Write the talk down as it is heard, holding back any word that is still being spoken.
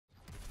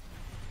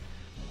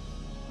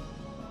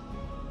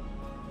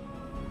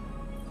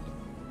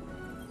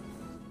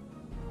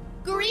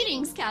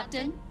Greetings,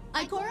 Captain.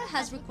 Ikora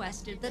has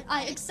requested that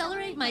I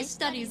accelerate my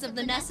studies of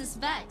the Nessus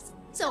Vex,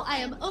 so I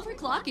am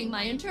overclocking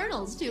my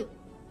internals to...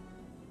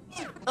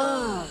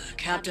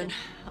 Captain,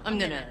 I'm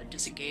gonna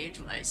disengage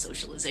my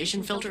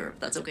socialization filter, if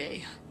that's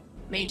okay.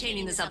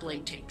 Maintaining this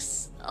uplink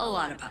takes a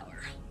lot of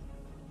power.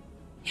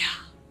 Yeah,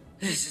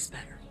 this is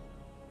better.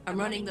 I'm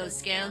running those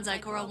scans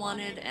Ikora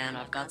wanted, and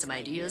I've got some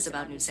ideas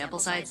about new sample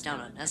sites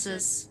down on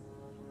Nessus.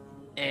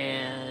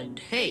 And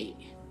hey,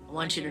 I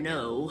want you to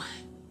know,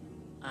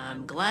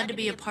 I'm glad to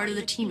be a part of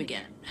the team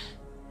again.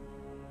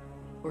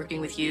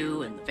 Working with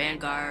you and the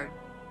Vanguard,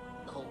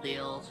 the whole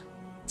deal,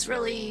 it's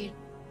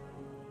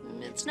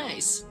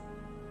nice.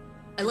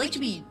 I like to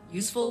be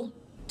useful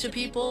to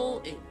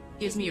people. It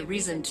gives me a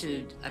reason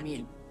to,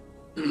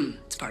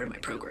 it's part of my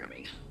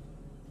programming.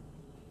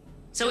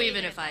 So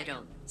even if I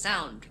don't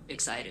sound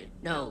excited,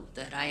 know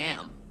that I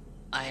am.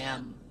 I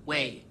am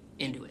way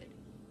into it.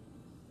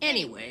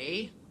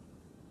 Anyway,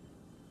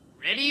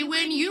 ready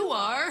when you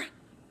are.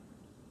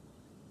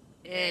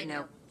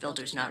 No,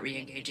 filter's not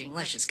re-engaging.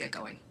 Let's just get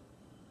going.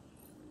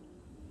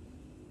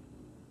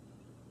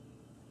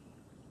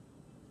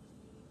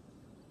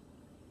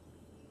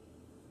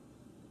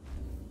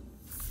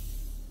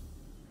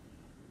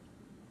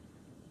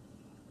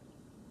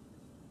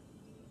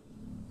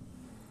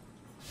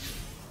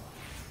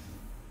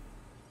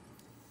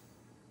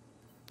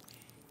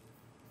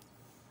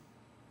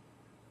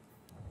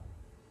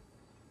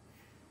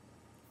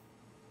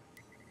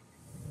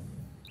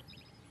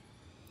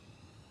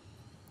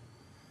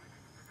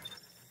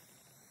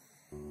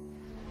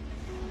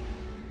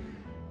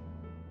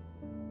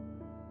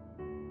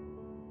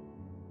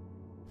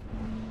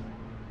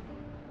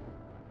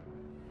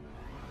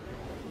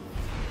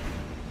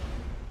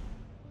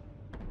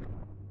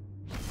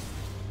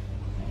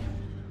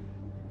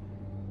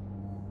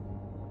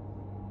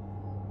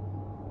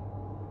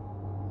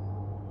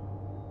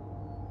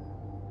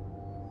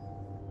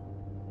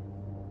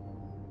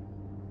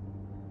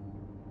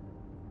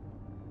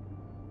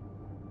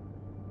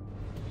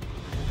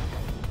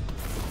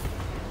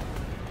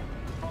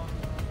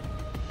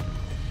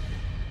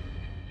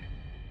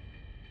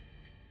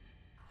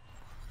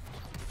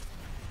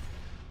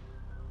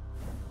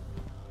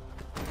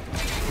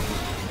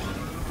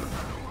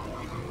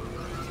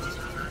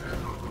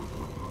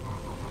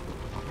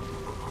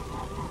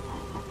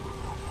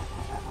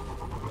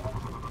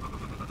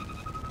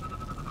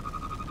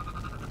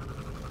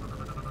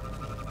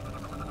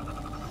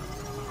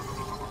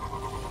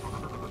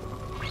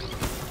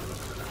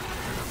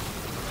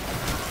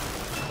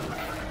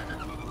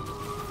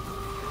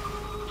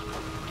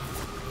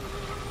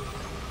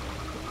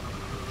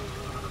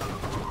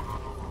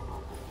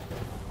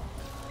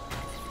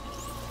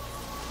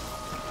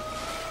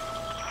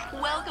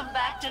 Welcome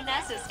back to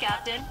Nessus,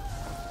 Captain.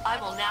 I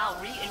will now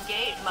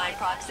re-engage my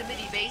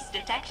proximity-based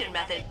detection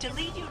method to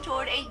lead you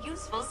toward a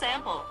useful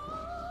sample.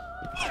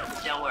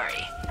 Don't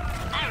worry,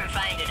 I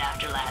refined it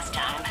after last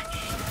time.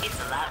 It's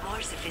a lot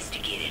more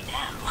sophisticated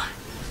now.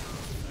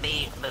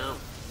 Beep boop.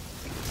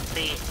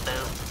 Beep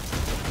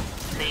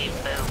boop. Beep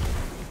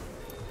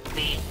boop.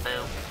 Beep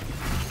boop.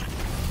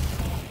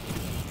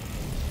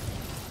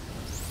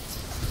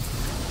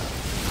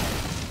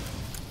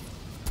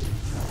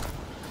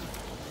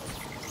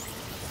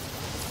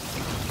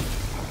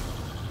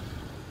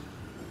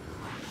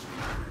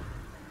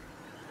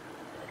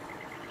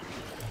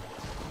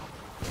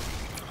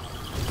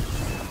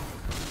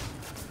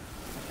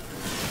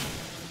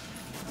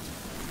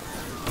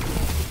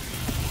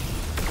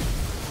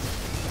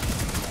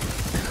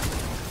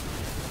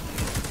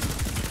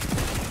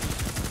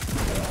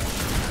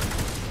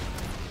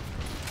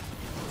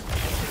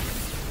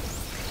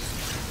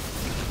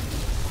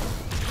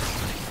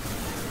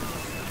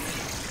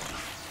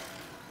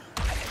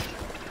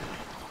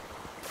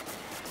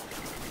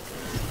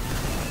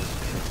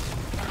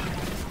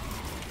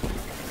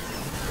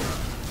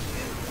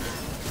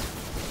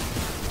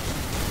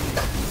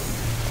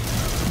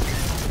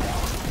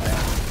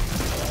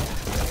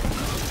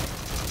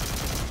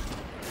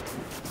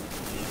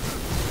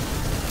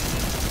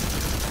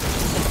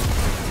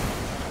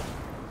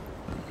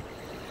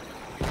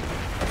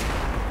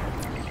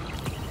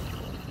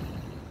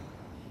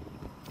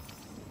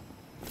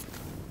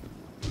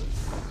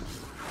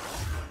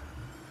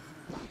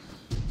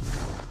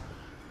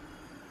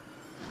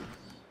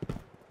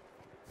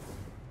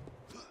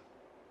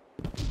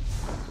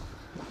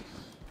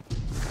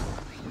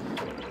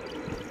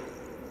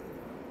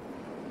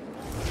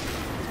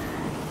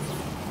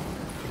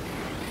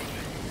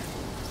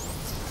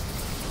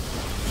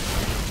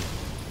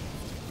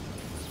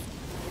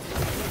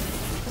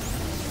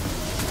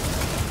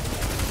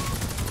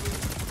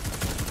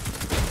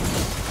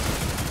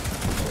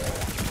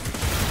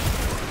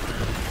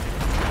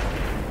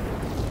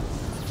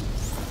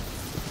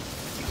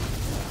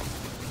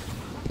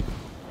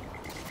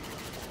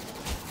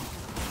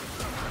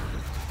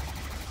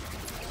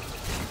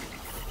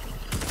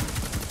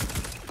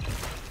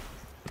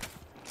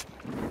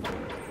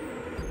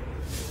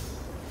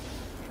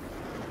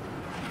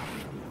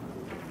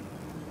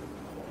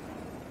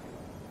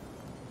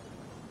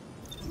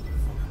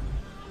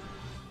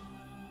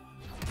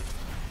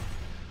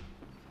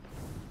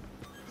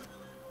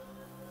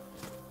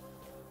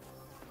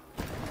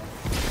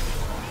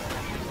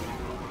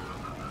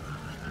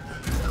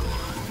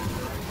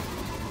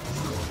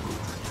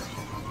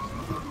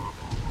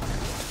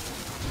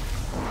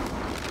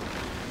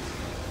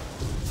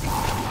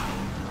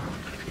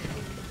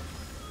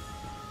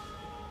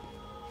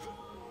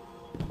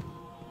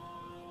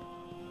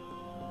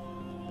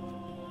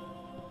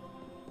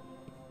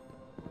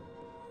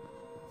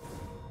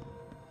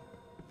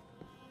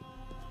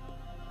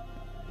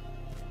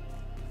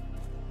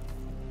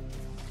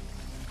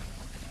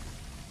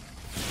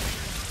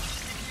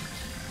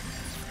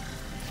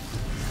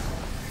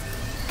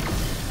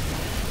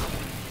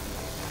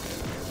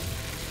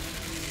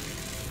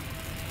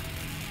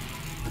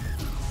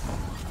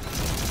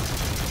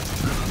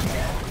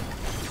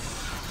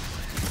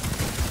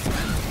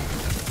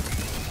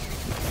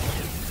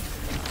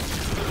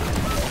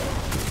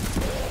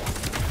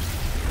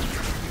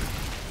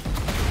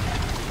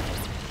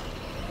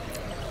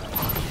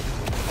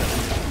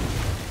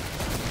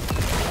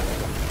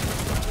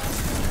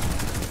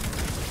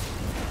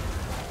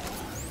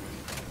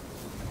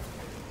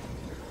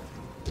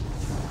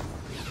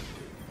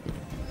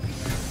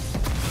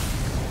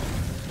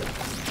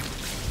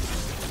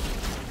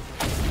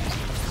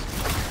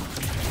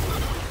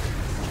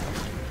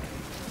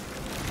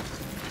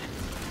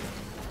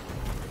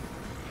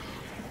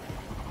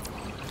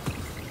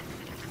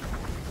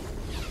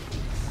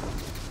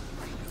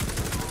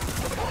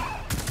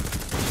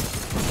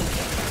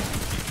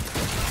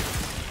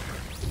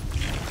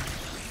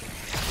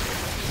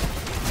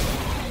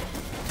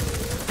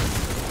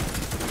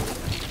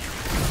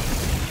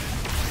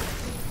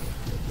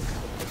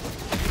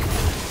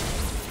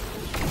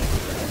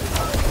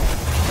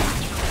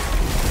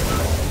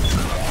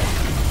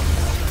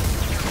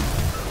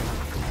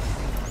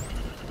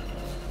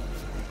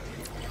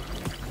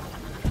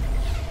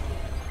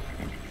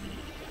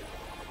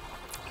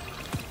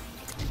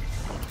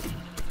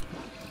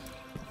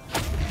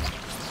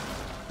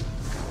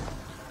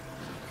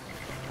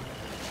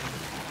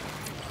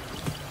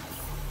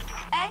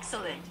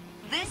 Excellent.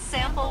 This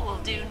sample will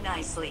do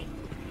nicely.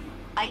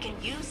 I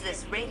can use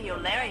this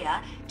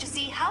radiolaria to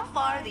see how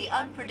far the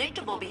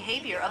unpredictable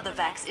behavior of the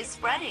Vex is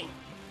spreading.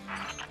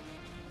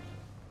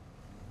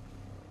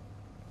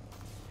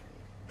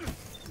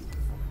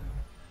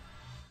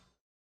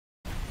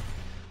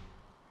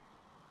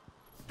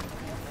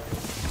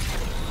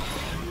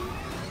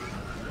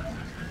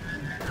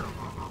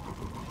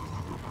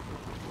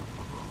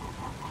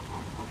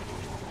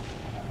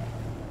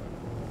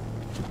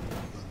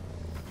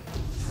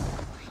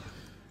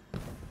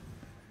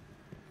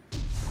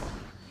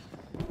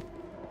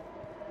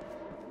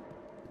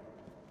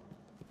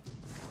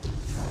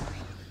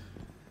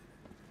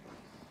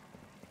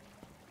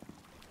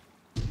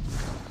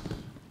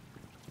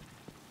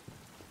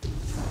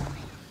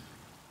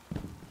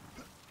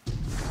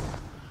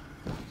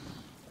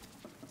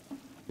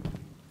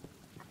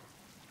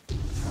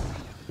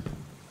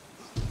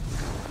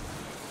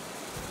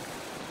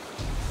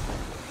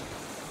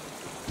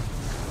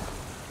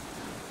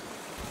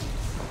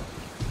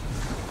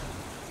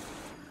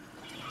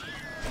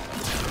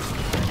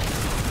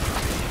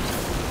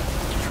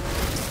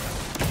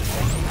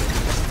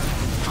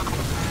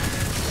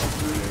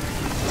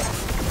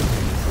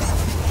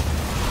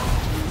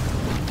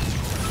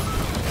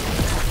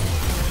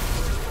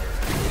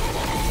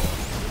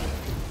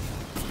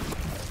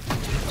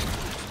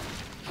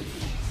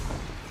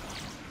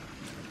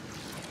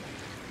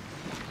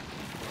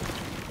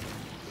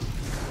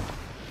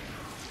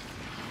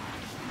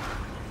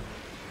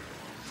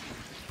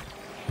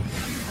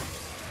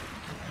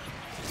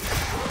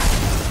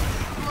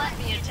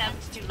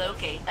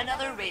 Locate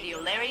another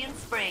radiolarian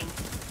spring.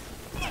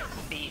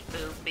 Beep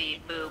boop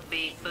beep boop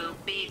beep boop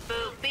beep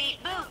boop beep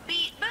boop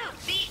beep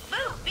boop beep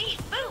boop beep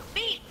boop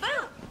beep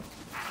boop.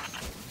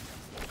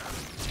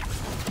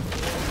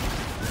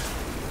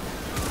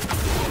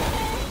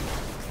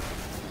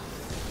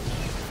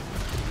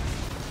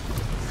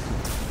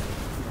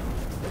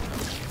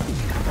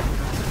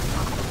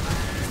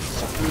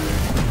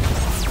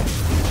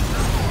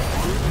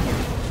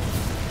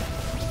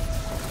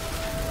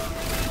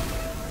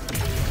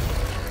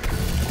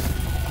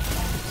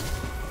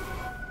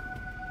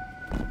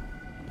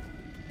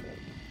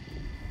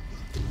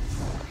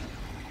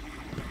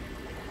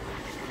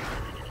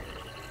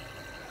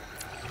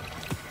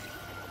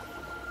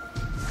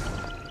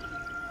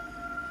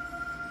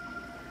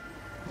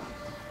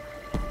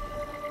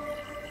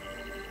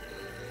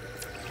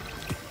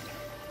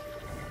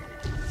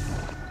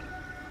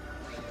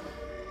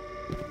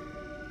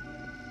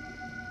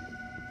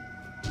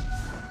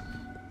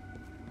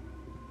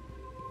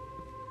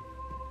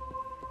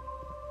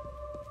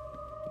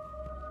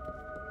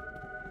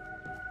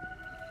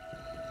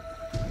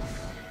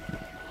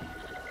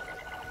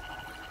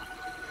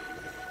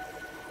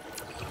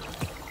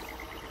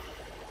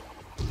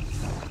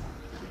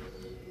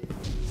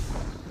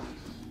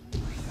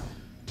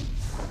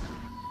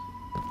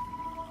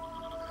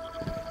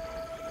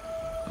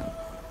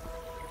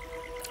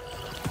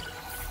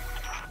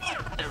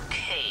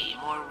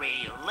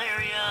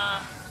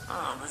 Radiolaria.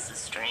 Oh, this is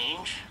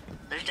strange.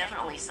 There's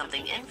definitely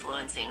something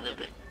influencing the...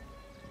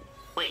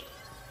 Wait,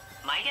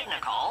 am I getting a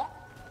call?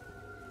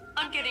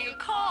 I'm getting a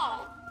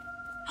call!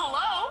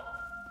 Hello?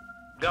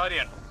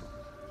 Guardian,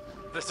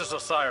 this is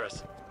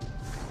Osiris.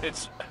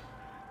 It's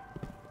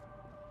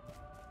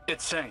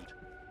Saint.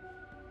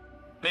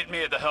 Meet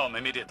me at the helm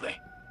immediately.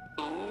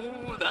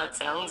 Ooh, that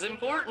sounds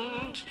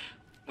important.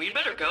 We'd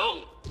better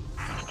go.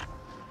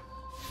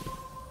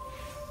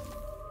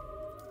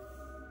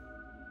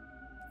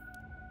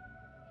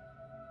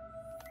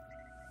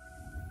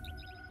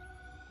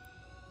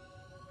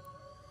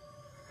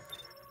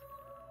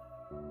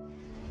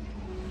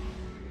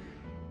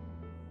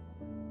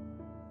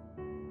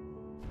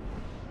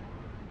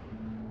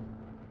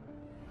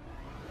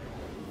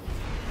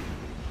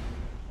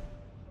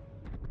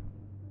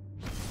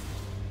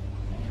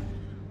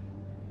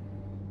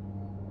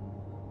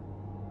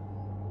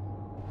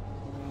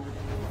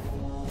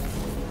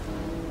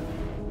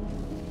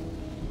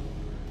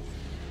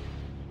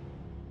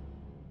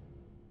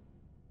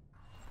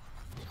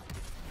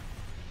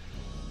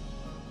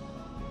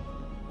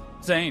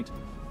 Saint,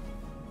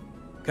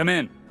 come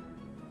in.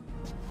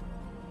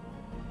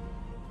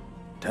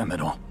 Damn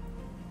it all.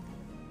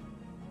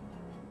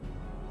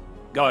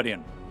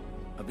 Guardian,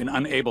 I've been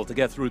unable to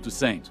get through to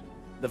Saint.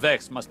 The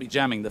Vex must be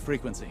jamming the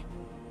frequency.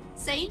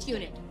 Saint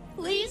Unit,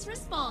 please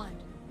respond.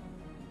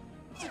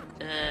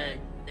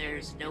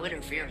 There's no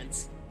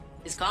interference.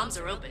 His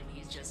comms are open,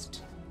 he's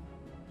just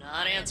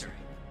not answering.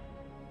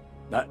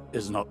 That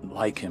is not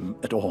like him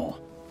at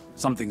all.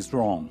 Something's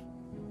wrong.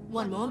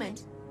 One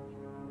moment.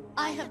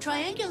 I have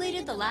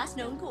triangulated the last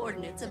known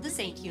coordinates of the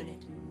Saint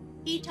Unit.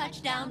 He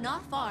touched down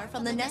not far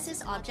from the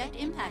Nessus Object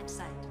Impact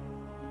Site.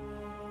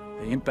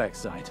 The impact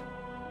site.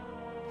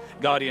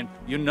 Guardian,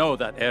 you know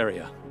that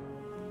area.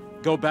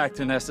 Go back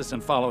to Nessus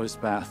and follow his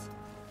path.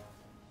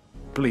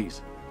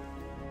 Please.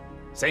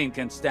 Saint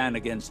can stand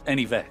against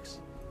any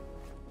Vex.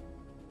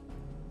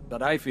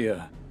 But I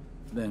fear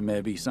there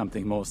may be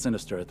something more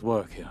sinister at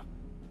work here.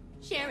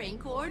 Sharing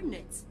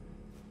coordinates.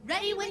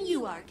 Ready when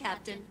you are,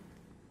 Captain.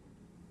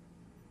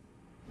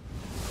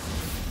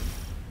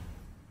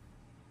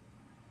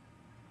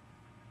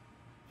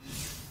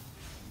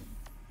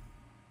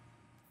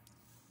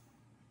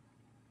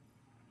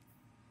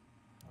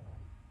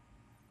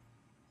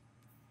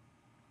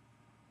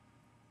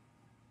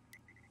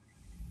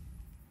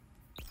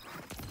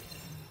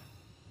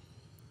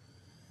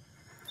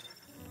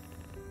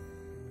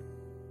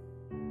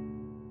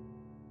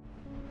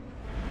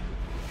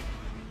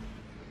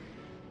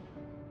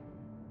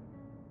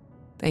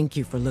 Thank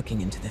you for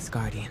looking into this,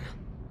 Guardian.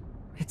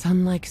 It's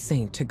unlike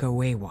Saint to go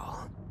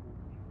AWOL.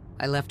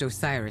 I left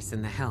Osiris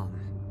in the helm,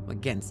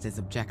 against his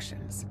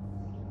objections.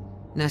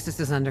 Nessus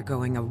is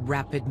undergoing a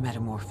rapid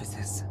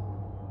metamorphosis.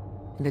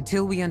 And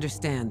until we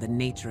understand the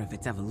nature of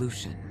its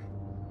evolution,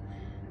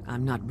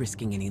 I'm not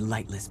risking any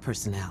lightless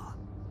personnel.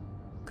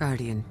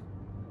 Guardian,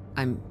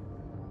 I'm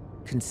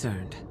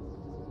concerned.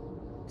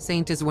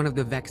 Saint is one of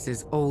the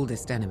Vex's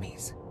oldest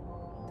enemies.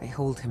 They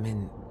hold him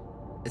in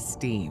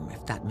esteem,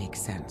 if that makes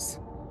sense.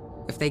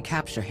 If they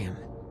capture him,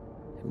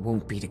 it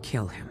won't be to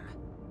kill him.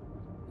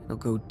 It'll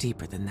go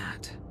deeper than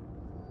that.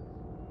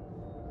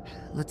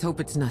 Let's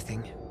hope it's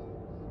nothing.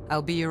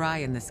 I'll be your eye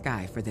in the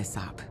sky for this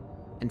op,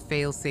 and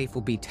fail-safe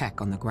will be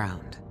tech on the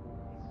ground.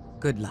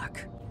 Good luck.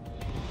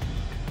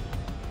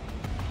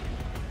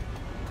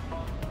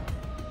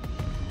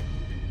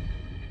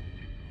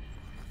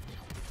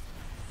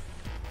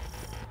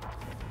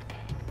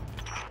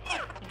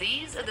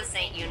 These are the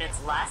Saint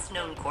unit's last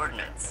known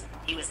coordinates.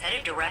 He was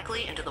headed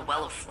directly into the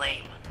Well of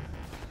Flame.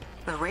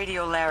 The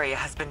radiolaria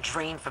has been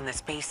drained from this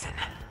basin,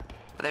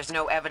 but there's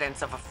no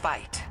evidence of a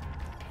fight.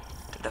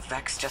 Did the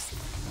Vex just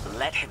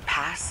let him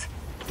pass?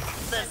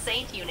 The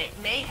Saint unit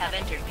may have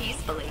entered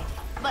peacefully,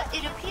 but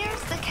it appears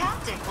the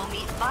captain will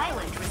meet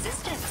violent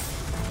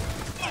resistance.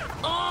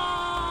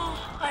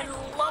 Oh, I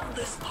love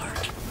this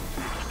part.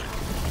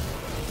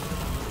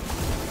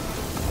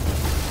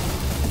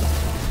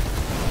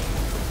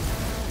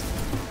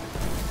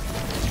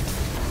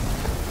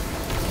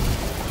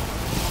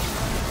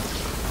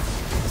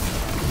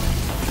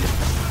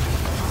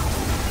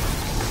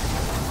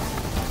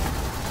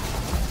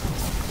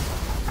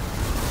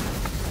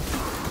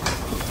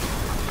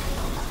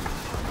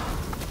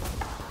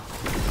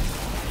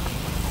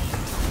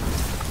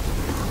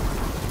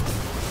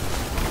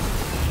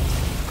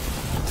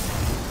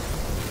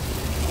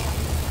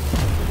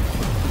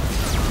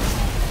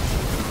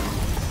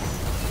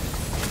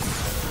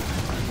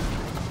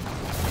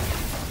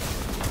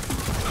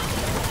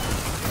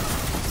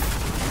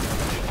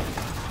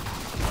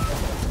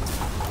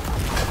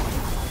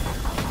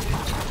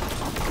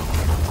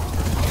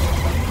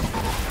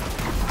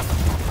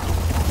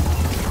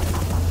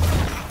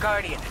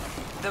 Guardian,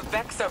 the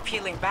Vex are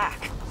peeling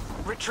back,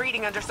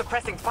 retreating under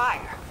suppressing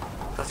fire.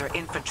 Those are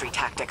infantry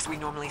tactics we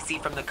normally see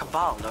from the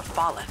Cabal or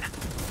Fallen.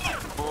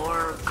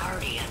 Or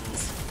Guardians.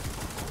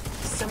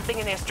 Something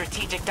in their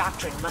strategic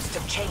doctrine must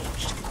have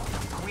changed.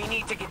 We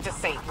need to get to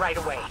Saint right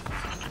away.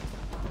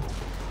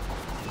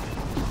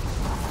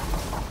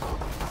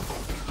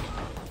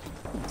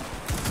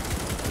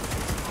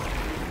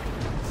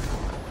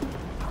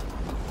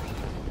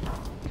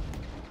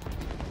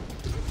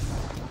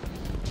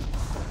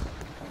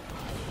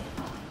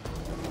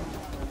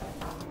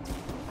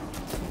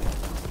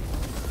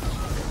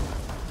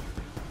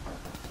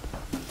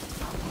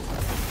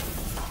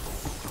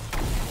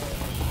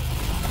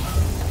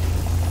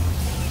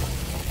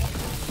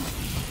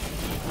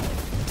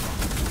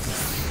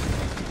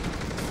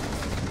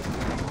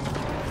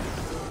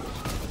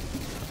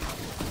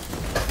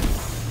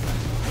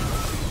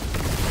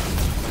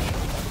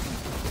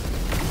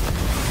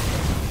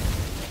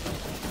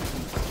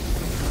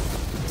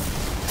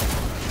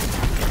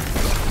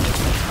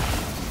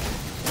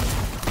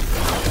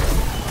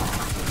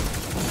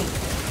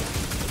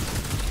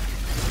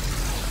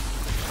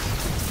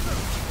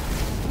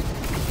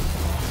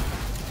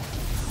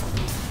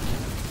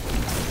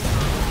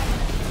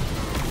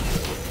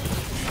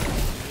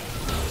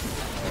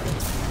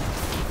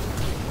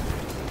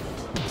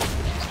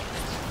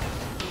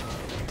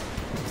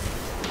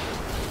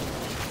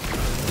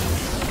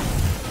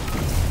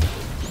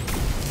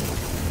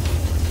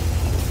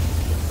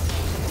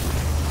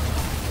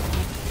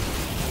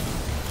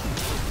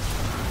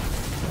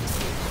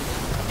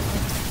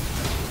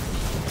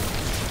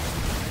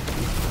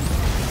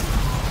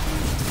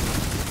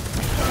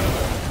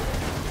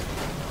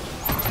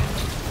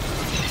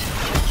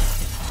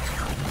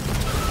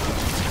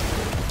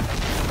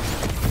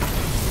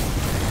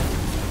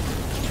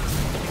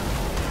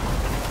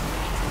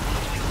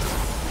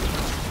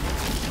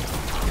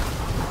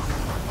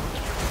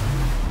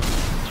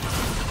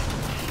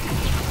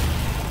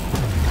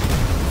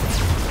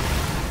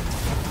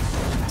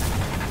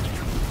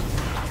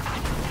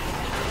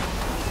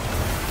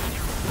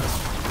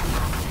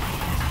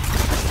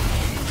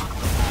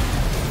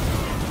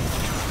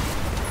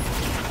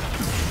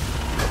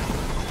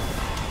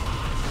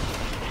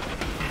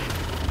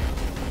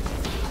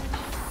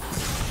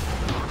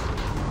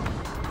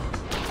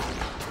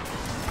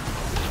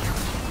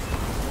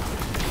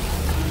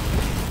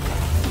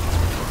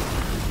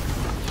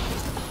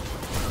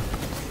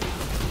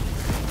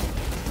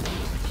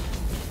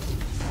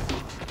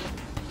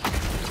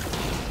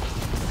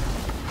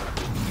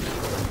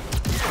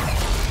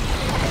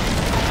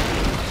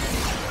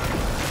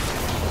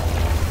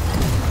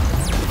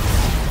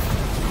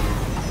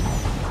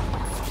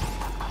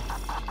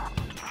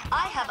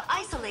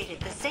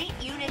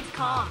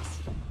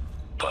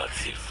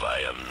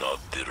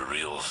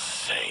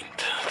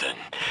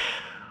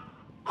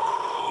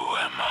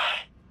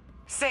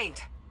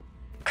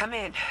 Come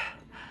in.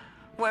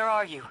 Where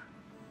are you?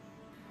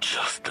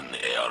 Just an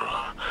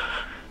error,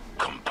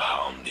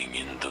 compounding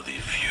into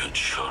the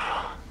future.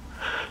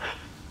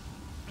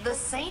 The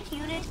Saint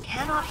unit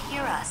cannot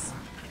hear us.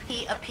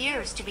 He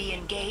appears to be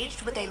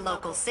engaged with a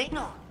local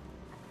signal.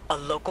 A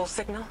local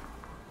signal?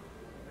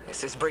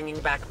 This is bringing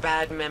back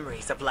bad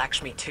memories of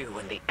Lakshmi 2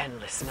 and the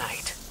Endless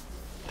Night.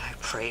 I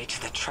pray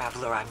to the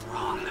Traveler I'm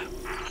wrong.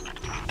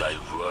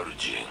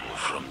 Diverging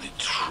from the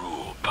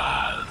true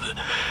path,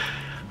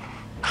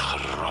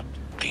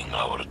 corrupting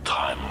our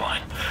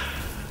timeline.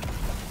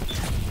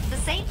 The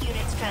Saint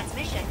unit's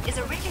transmission is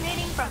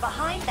originating from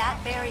behind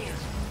that barrier.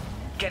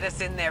 Get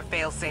us in there,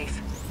 failsafe.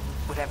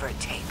 Whatever it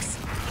takes.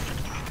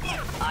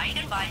 I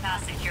can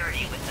bypass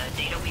security with the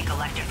data we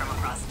collected from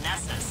across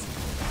Nessus.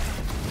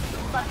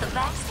 But the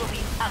Vex will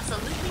be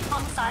absolutely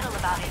homicidal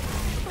about it.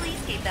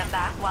 Please keep them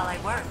back while I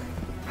work.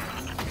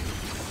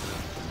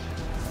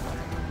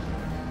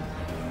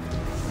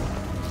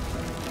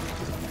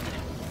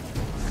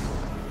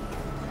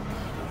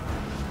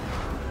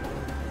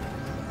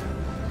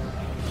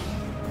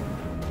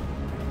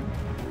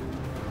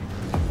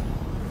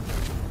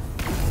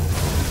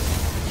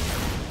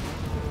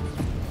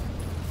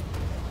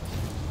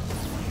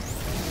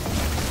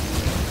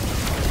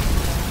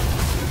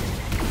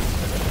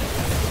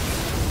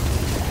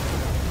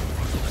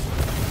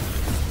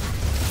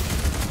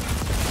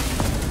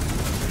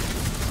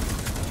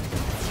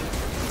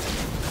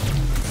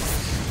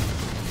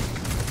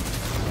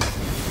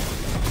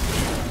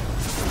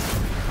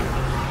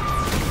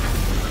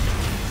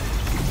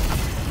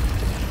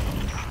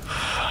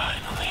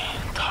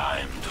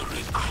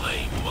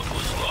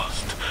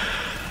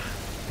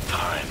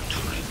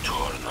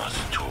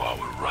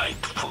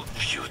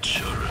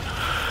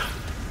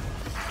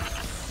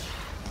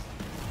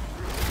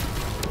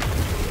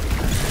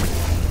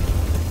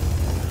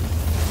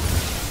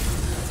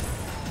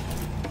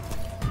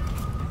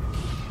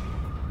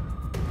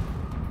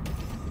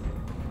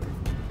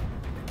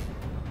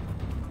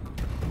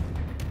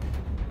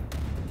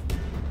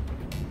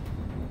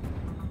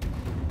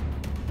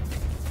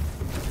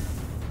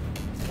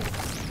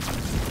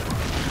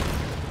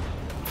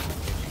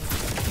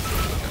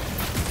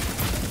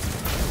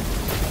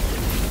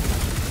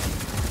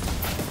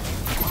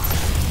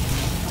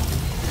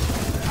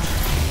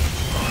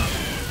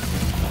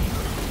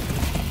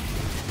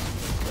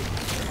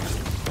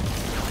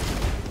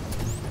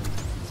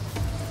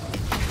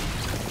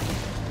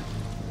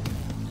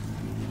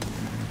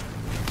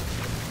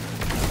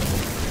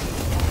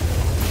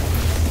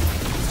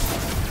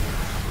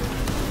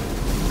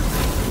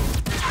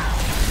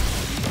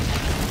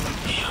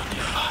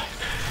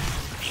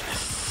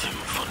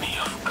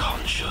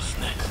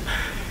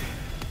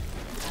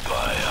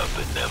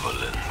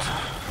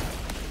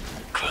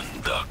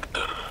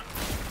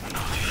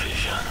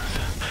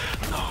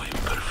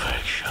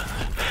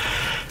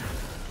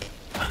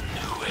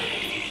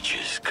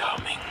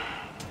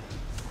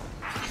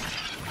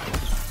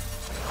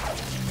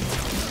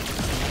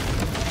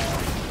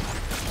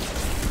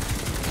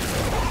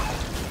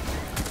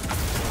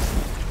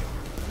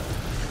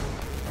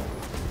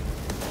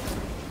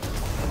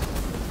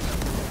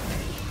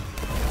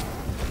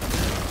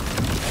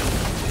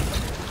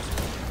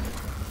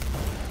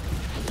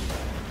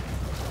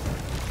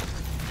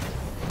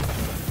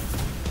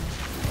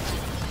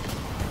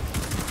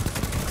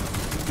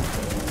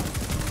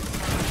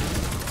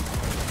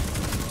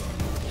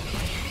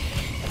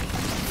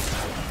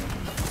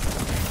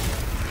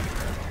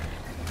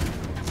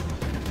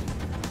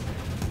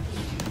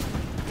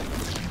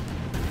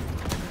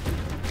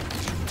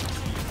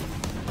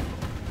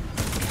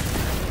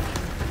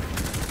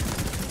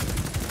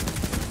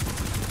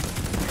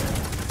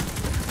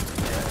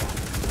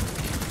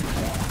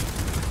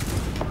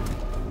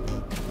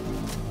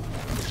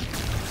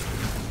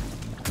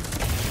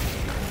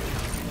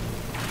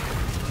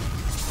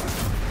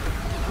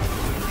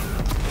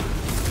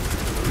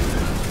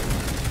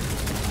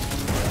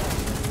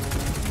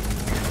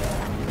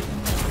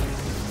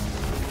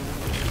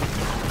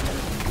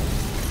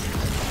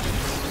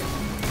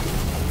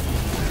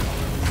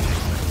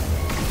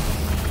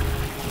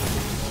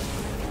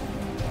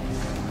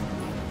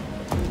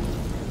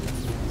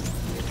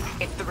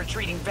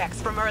 Retreating Vex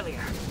from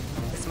earlier.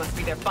 This must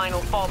be their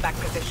final fallback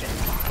position.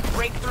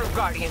 Break through,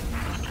 Guardian.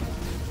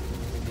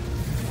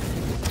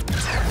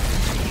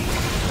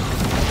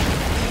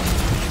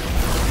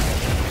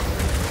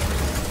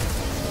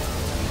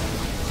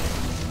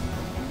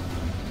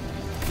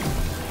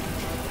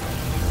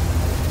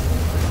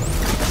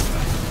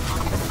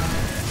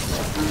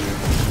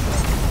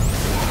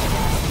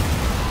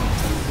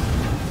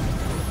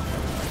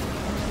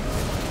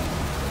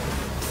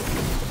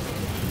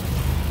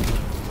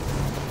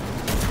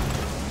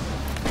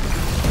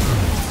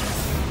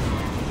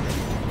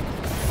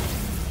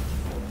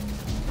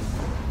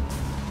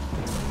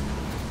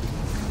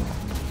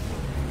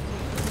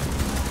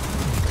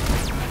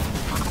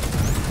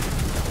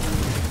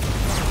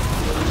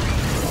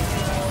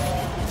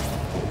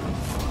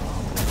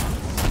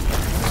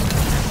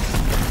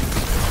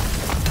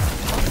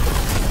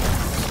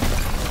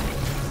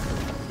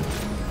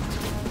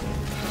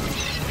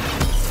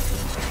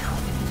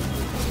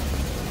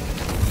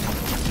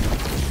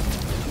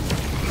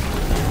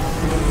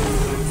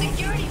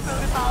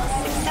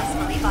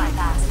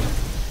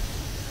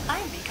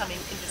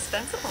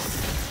 indispensable.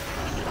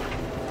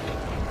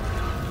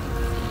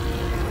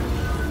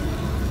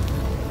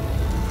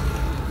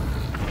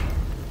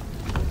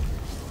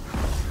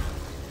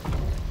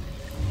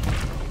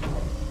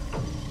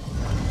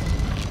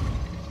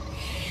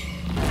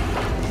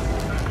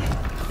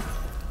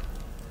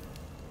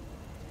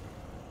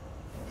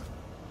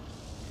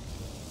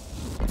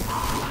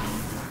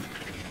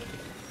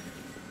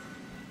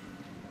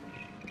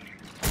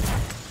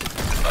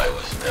 I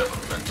was never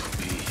meant to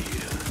be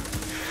here.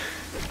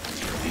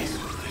 This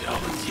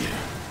reality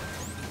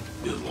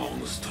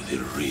belongs to the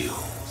real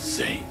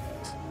Saint.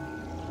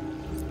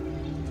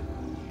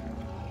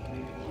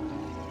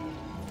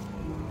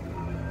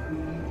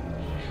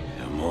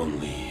 I'm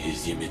only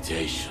his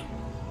imitation.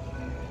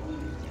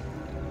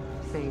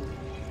 Saint,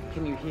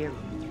 can you hear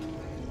me?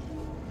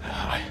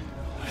 I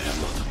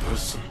am not a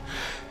person.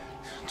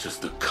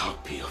 Just a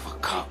copy of a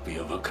copy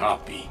of a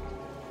copy.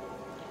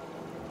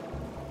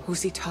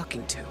 Who's he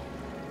talking to?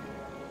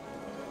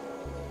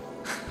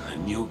 A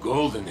new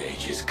golden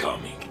age is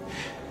coming.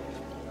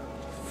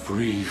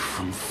 Free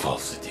from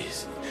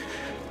falsities.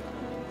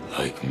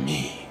 Like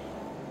me.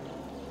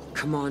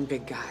 Come on,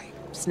 big guy.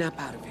 Snap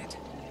out of it.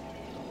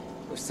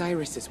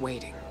 Osiris is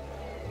waiting.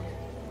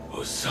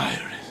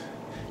 Osiris.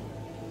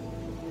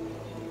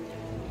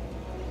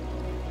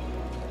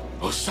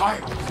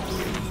 Osiris!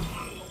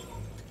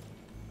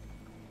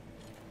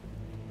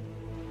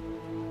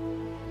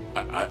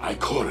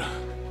 Ikora.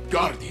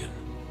 Guardian.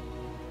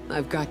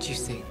 I've got you,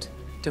 Saint.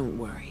 Don't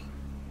worry.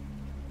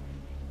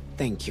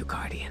 Thank you,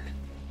 Guardian.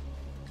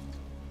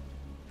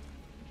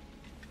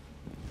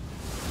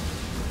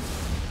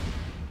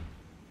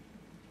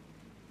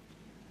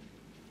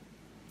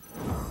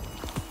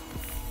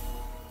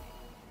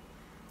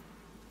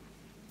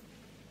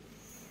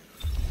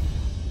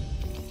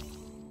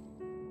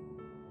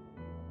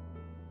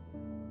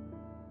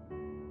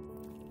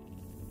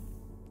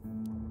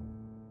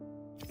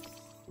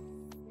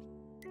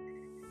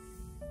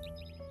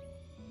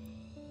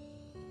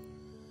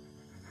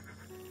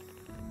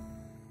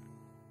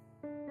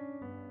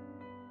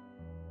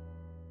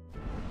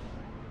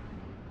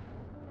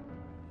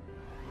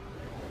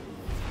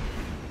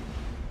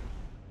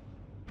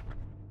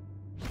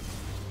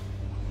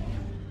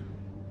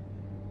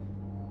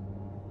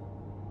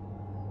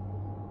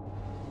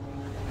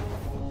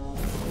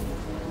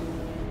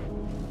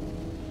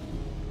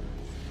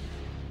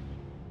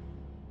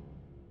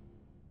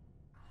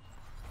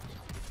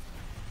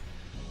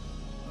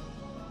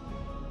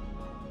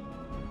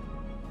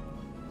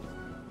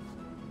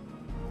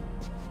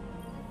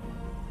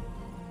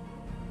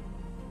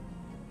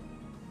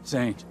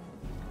 Saint,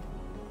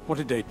 what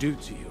did they do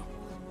to you?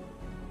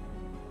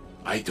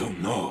 I don't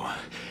know.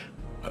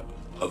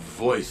 A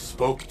voice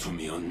spoke to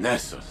me on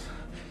Nessus.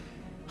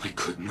 I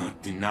could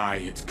not deny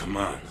its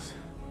commands.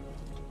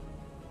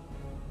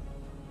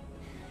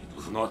 It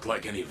was not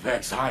like any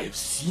Vex I have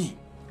seen.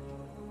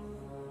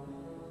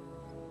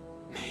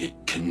 It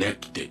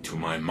connected to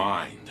my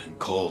mind and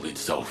called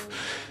itself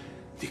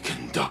the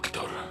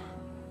Conductor.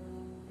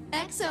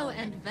 Exo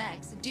and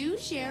Vex do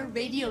share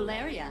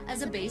radiolaria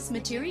as a base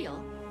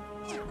material.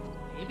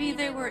 Maybe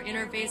they were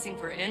interfacing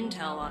for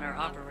intel on our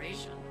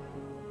operation.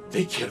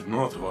 They cared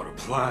not of our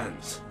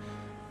plans.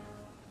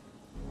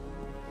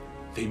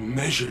 They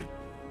measured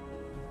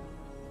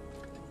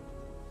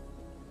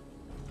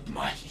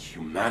my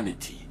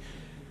humanity,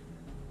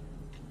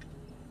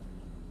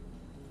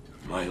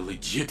 my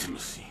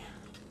legitimacy.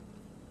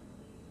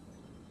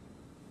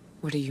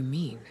 What do you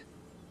mean?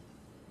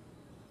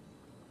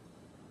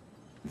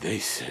 They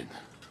said,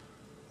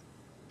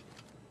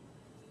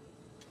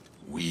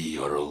 "We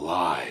are a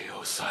lie,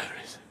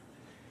 Osiris.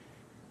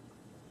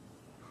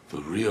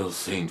 The real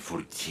Saint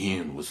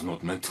 14 was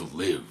not meant to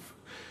live.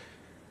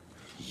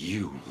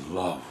 You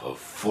love a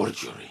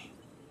forgery."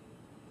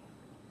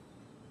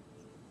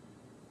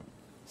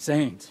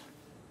 Saint.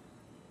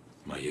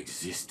 My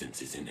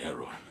existence is in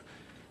error.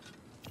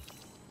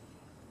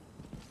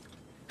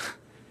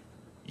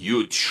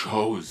 You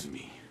chose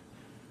me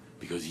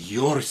because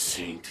your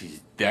saint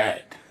is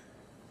dead.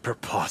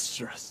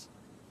 Preposterous.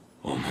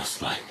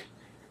 Almost like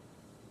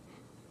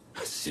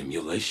a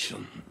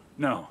simulation.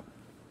 No.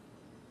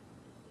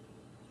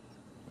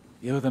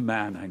 You're the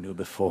man I knew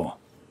before.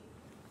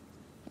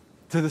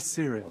 To the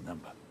serial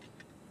number.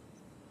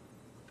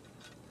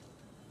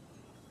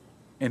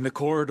 In the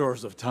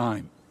corridors of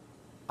time,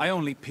 I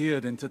only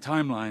peered into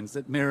timelines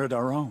that mirrored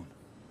our own.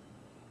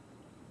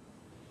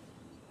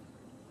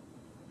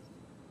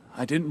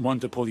 I didn't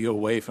want to pull you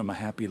away from a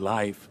happy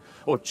life,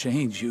 or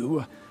change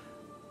you.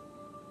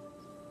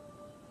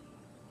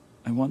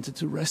 I wanted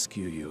to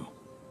rescue you.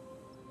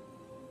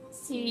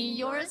 See,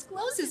 you're as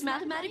close as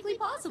mathematically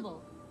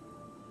possible.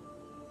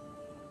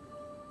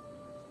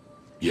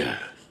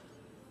 Yes.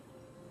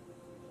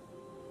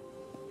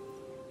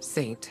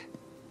 Saint,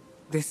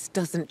 this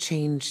doesn't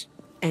change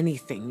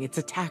anything. It's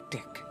a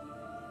tactic.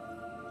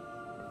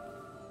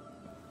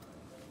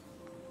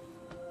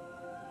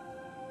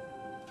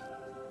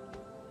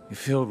 You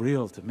feel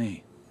real to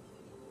me.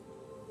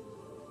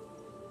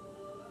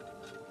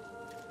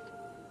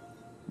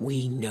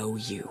 We know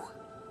you.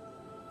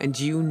 And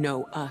you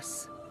know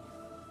us.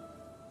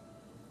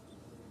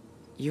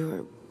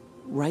 You're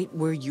right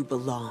where you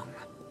belong.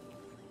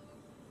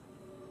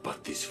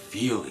 But this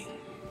feeling,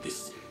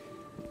 this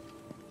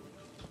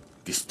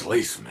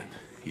displacement,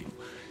 it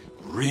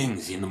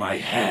rings in my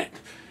head.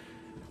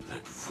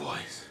 That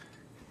voice,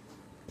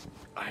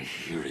 I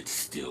hear it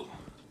still.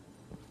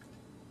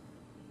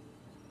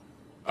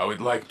 I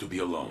would like to be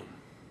alone.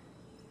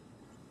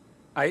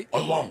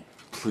 Alone,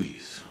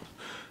 please.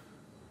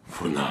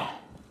 For now.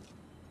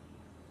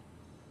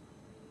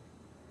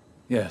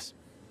 Yes.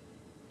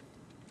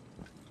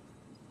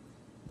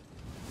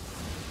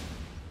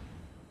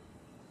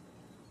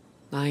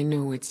 I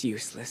know it's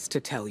useless to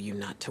tell you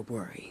not to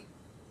worry.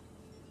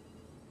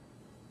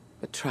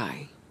 But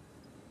try.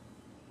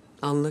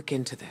 I'll look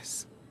into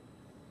this.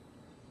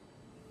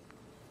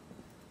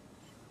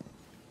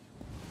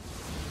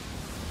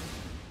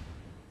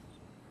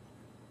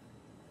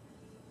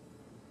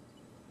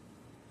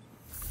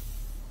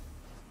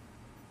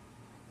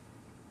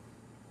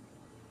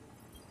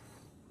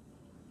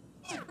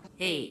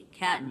 Hey,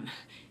 Captain.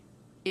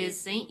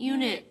 Is Saint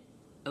Unit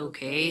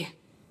okay?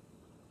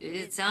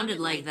 It sounded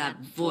like that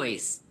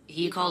voice.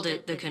 He called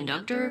it the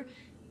conductor?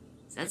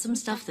 Said some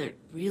stuff that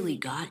really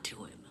got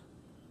to him.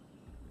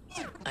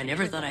 I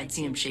never thought I'd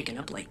see him shaken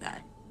up like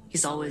that.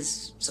 He's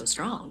always so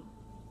strong.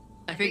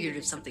 I figured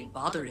if something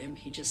bothered him,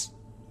 he'd just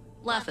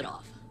laugh it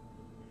off.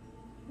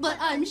 But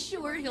I'm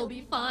sure he'll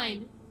be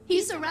fine.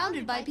 He's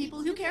surrounded by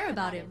people who care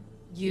about him.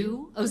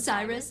 You,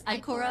 Osiris,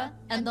 Ikora,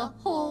 and the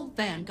whole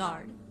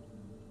Vanguard.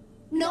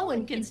 No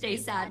one can stay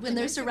sad when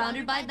they're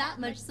surrounded by that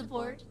much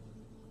support.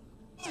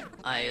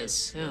 I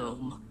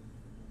assume.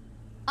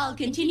 I'll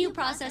continue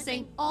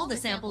processing all the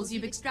samples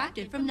you've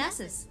extracted from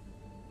Nessus.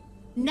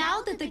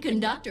 Now that the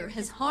conductor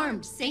has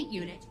harmed Saint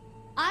Unit,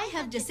 I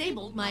have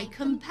disabled my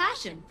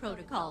compassion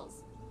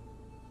protocols.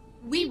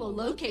 We will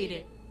locate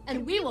it,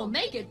 and we will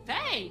make it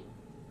pay!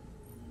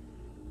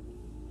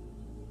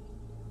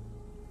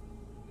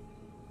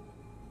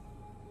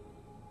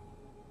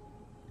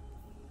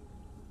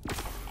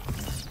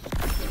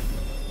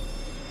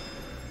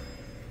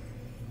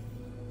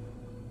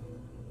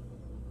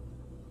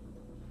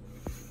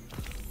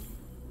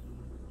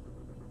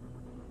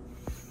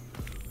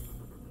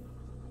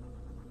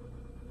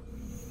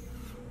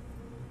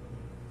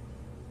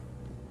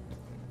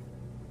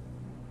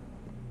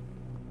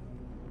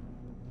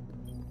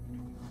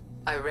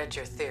 I read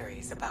your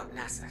theories about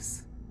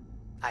Nessus.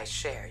 I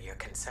share your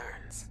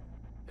concerns.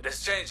 It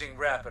is changing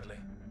rapidly.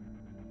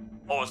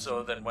 More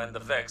so than when the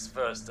Vex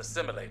first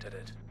assimilated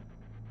it.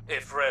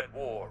 If Red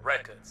War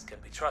records can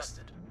be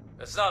trusted.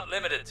 It's not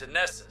limited to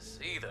Nessus,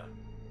 either.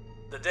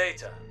 The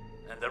data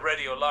and the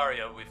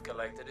radiolaria we've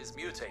collected is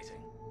mutating.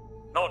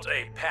 Not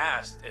a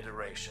past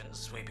iteration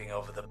sweeping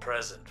over the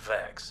present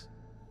Vex.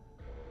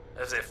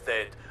 As if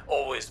they'd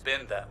always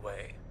been that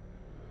way.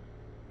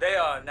 They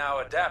are now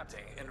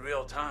adapting in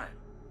real time.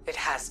 It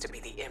has to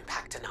be the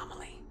impact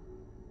anomaly.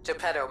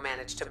 Geppetto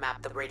managed to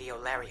map the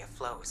radiolaria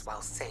flows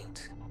while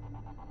Saint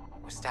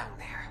was down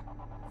there.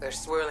 They're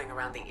swirling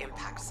around the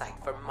impact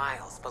site for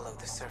miles below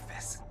the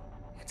surface.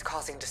 It's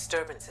causing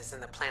disturbances in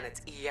the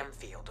planet's EM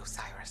field,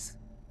 Osiris.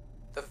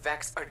 The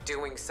Vex are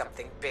doing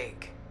something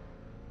big.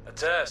 A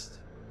test.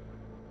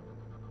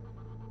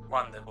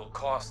 One that will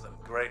cost them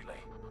greatly.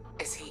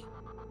 Is he...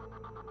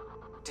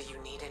 Do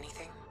you need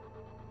anything?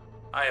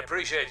 I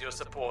appreciate your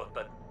support,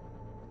 but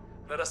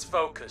let us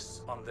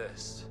focus on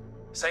this.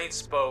 Saint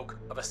spoke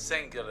of a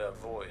singular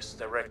voice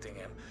directing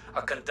him,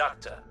 a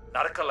conductor,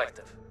 not a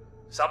collective.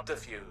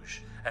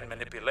 Subterfuge and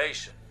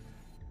manipulation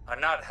are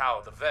not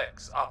how the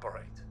Vex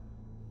operate.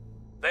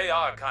 They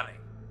are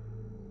cunning,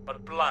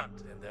 but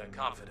blunt in their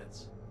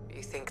confidence.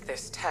 You think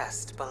this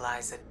test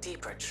belies a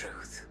deeper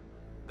truth?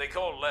 They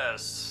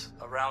coalesce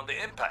around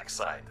the impact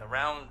site,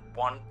 around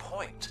one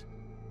point.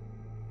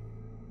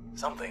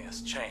 Something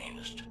has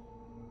changed.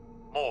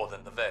 More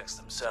than the Vex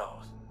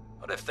themselves.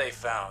 What if they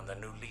found a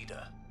new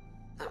leader?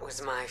 That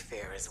was my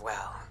fear as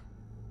well.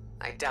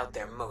 I doubt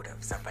their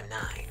motives are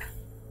benign.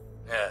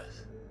 Yes.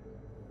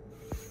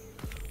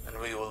 And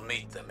we will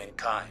meet them in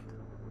kind.